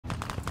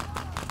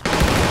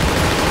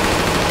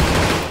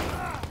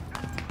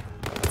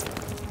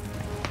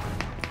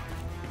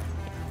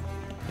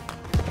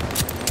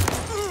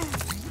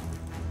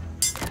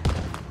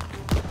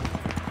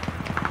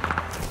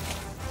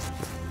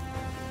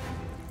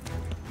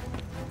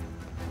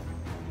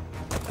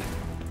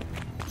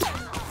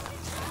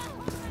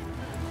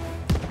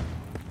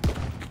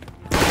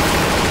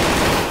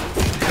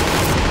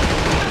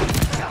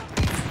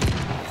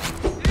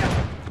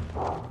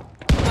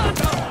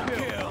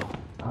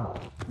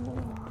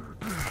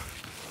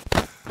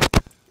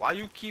Why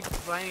you keep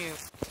playing?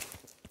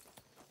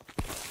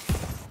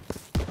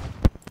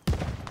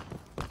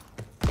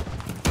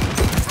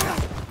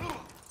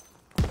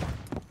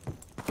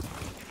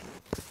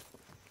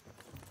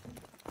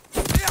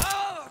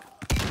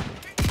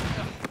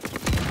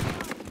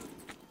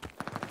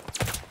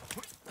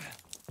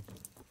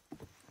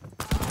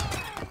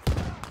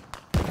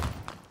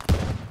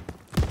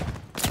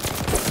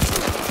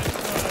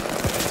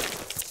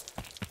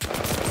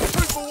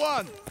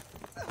 One.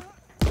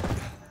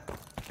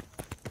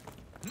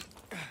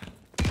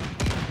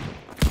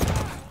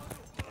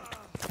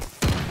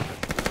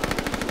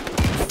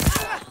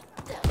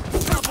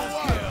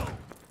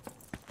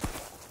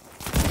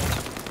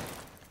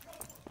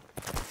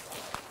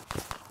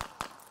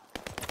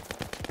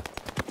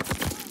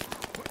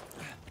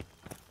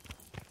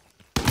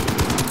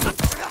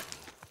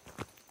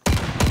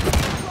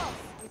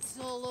 It's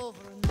all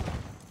over now.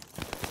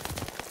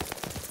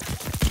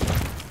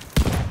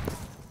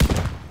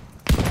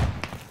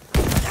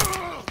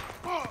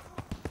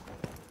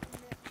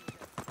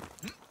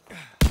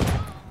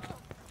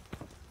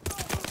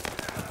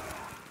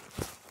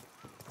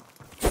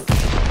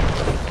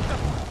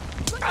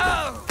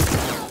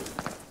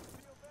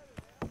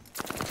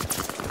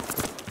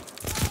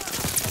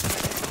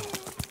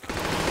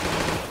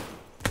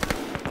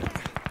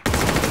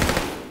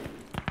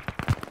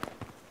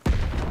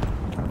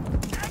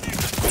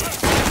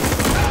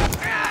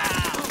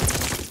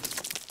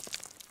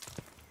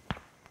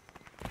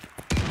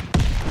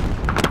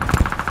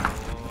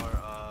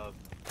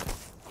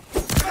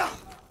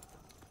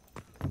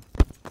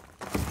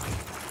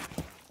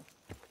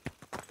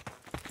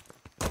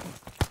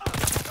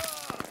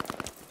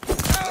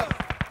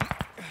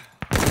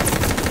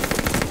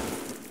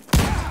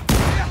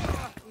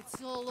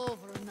 It's all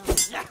over now.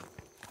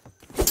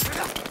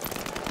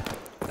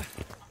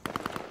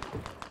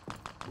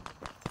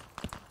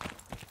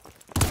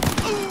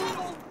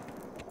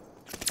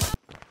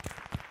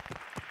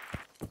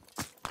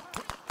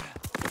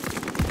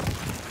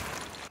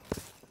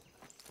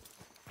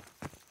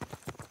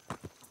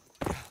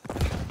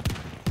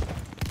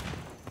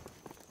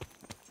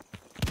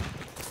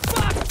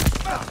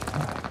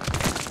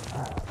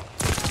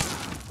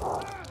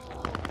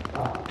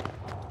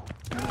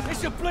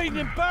 It's a bleeding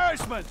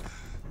embarrassment.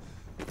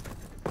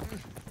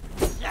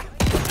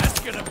 That's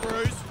gonna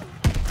bruise.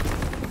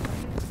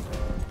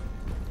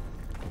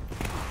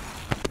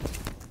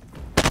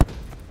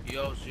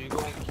 Yo, so you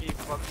gonna keep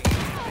fucking.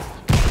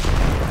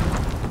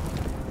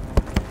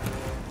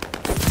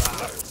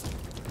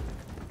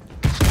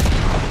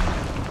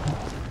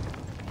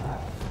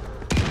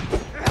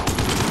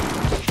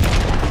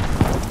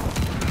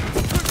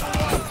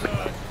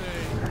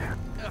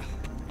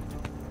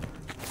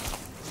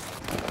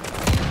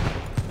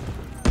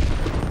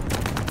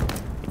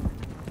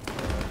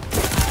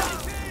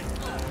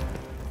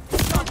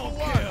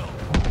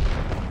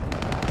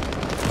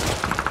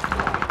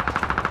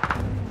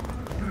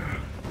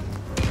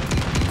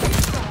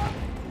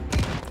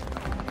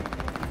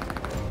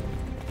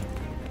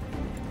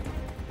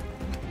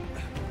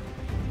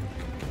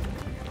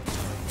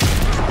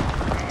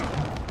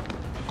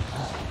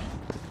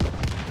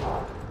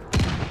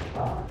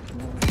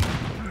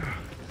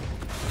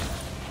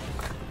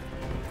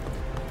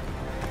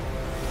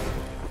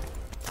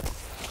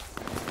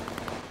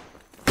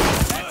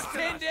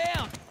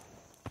 Down.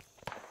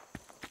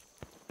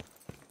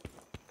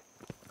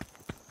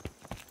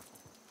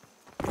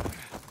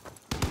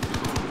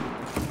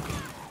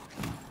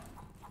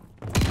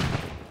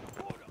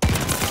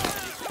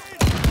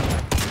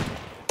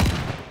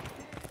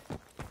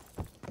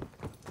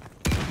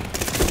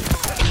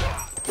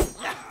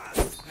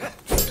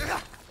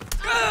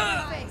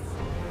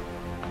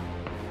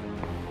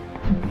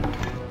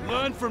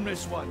 Learn from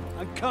this one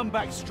and come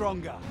back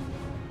stronger.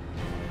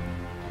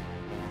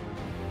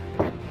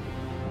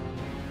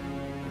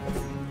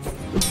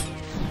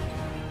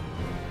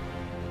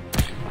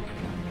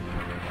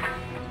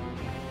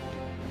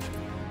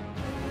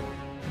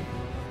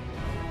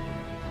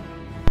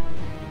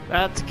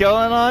 That's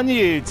going on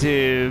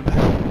YouTube.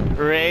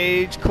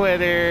 Rage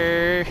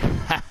quitter.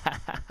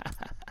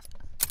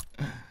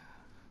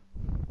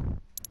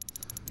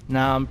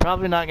 Now I'm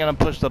probably not gonna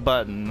push the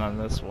button on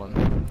this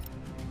one.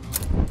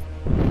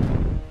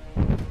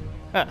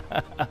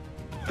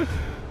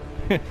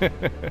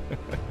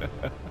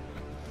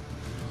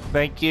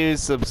 Thank you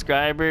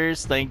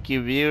subscribers, thank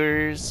you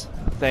viewers,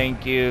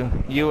 thank you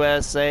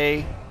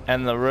USA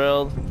and the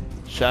world.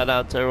 Shout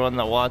out to everyone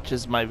that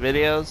watches my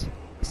videos.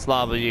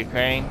 Slava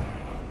Ukraine.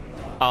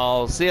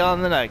 I'll see you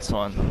on the next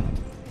one,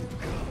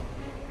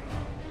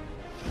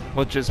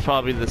 which is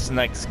probably this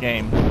next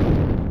game.